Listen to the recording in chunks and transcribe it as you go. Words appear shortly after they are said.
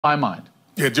my mind.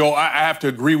 Yeah, Joel, I have to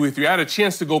agree with you. I had a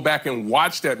chance to go back and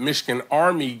watch that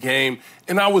Michigan-Army game,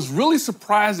 and I was really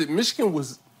surprised that Michigan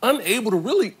was unable to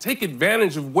really take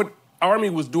advantage of what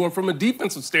Army was doing from a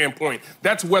defensive standpoint.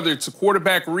 That's whether it's a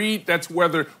quarterback read, that's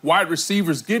whether wide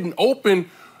receivers getting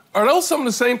open. Are those some of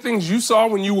the same things you saw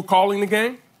when you were calling the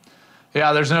game?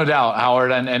 Yeah, there's no doubt,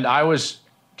 Howard, and I was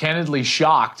candidly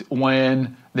shocked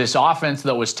when this offense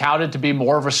that was touted to be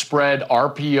more of a spread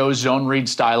RPO zone read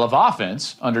style of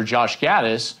offense under Josh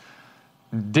Gaddis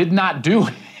did not do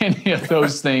any of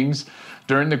those things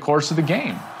during the course of the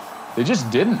game. They just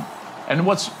didn't. And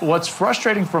what's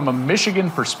frustrating from a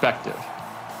Michigan perspective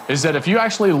is that if you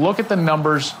actually look at the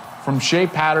numbers from Shea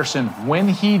Patterson when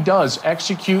he does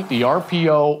execute the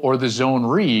RPO or the zone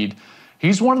read,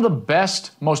 he's one of the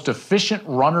best, most efficient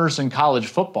runners in college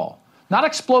football. Not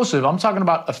explosive, I'm talking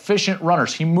about efficient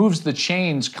runners. He moves the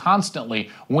chains constantly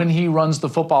when he runs the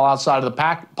football outside of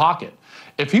the pocket.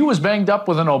 If he was banged up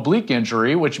with an oblique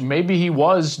injury, which maybe he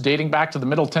was dating back to the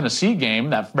Middle Tennessee game,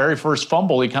 that very first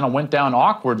fumble, he kind of went down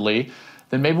awkwardly,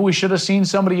 then maybe we should have seen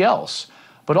somebody else.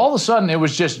 But all of a sudden, it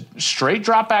was just straight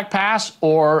drop back pass,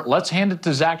 or let's hand it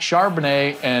to Zach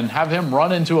Charbonnet and have him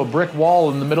run into a brick wall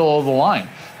in the middle of the line.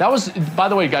 That was, by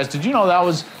the way, guys, did you know that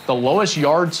was the lowest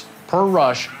yards per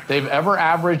rush they've ever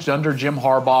averaged under Jim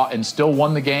Harbaugh and still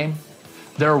won the game?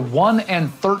 They're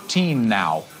 1-13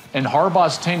 now in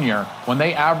Harbaugh's tenure when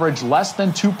they average less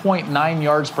than 2.9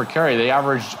 yards per carry. They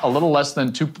averaged a little less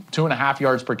than 2.5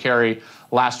 yards per carry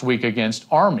last week against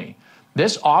Army.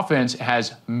 This offense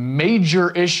has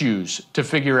major issues to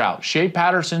figure out. Shea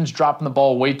Patterson's dropping the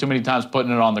ball way too many times,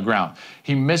 putting it on the ground.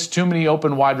 He missed too many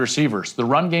open wide receivers. The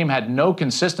run game had no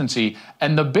consistency.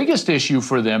 And the biggest issue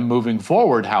for them moving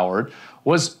forward, Howard,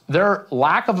 was their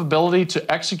lack of ability to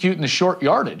execute in the short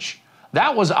yardage.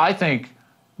 That was, I think,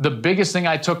 the biggest thing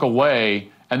I took away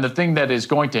and the thing that is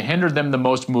going to hinder them the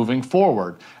most moving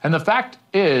forward. And the fact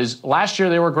is, last year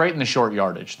they were great in the short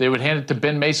yardage. They would hand it to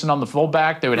Ben Mason on the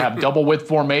fullback. They would have double width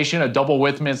formation. A double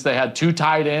width means they had two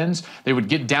tight ends. They would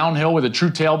get downhill with a true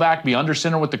tailback, be under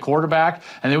center with the quarterback,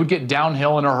 and they would get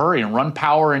downhill in a hurry and run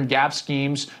power and gap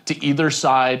schemes to either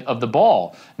side of the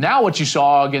ball. Now what you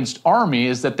saw against Army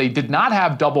is that they did not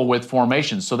have double width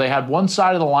formation. So they had one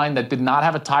side of the line that did not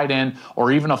have a tight end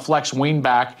or even a flex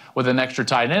wingback with an extra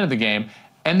tight end of the game.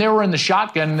 And they were in the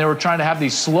shotgun, and they were trying to have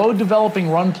these slow-developing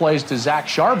run plays to Zach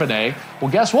Charbonnet. Well,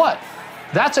 guess what?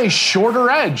 That's a shorter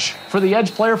edge for the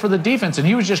edge player for the defense, and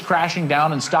he was just crashing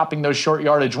down and stopping those short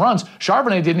yardage runs.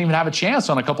 Charbonnet didn't even have a chance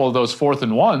on a couple of those 4th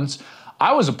and 1s.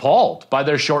 I was appalled by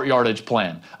their short yardage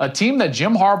plan. A team that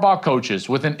Jim Harbaugh coaches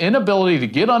with an inability to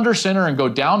get under center and go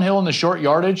downhill in the short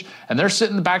yardage, and they're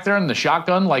sitting back there in the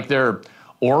shotgun like they're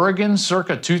Oregon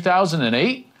circa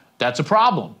 2008, that's a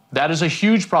problem. That is a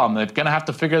huge problem. They're going to have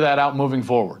to figure that out moving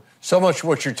forward. So much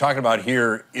what you're talking about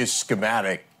here is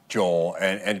schematic, Joel,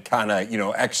 and kind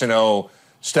of, X and O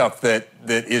stuff that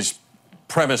is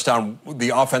premised on the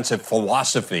offensive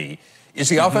philosophy. Is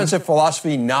the offensive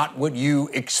philosophy not what you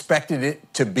expected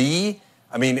it to be?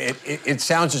 I mean, it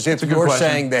sounds as if you're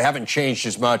saying they haven't changed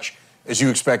as much as you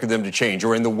expected them to change,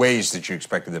 or in the ways that you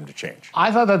expected them to change.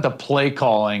 I thought that the play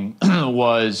calling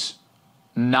was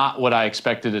not what I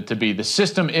expected it to be. The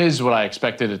system is what I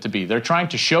expected it to be. They're trying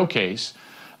to showcase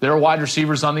their wide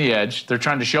receivers on the edge. They're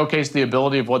trying to showcase the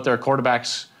ability of what their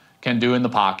quarterbacks can do in the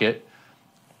pocket.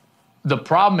 The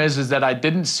problem is that I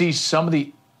didn't see some of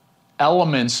the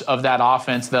elements of that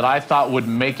offense that I thought would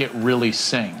make it really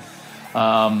sing.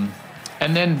 And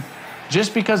then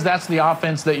just because that's the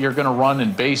offense that you're going to run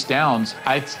in base downs,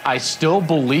 I still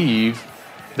believe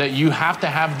that you have to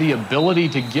have the ability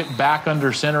to get back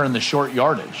under center in the short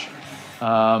yardage.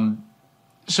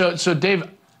 So Dave,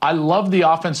 I love the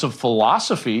offensive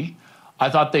philosophy. I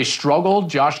thought they struggled,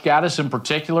 Josh Gaddis in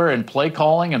particular, in play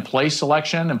calling and play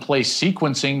selection and play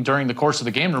sequencing during the course of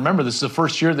the game. Remember, this is the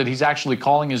first year that he's actually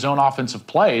calling his own offensive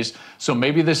plays, so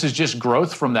maybe this is just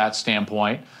growth from that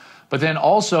standpoint. But then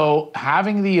also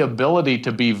having the ability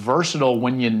to be versatile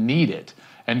when you need it,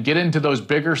 and get into those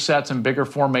bigger sets and bigger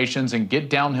formations and get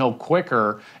downhill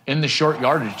quicker in the short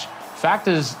yardage. Fact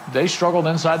is, they struggled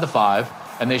inside the 5,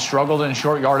 and they struggled in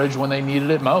short yardage when they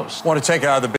needed it most. Want to take it out of the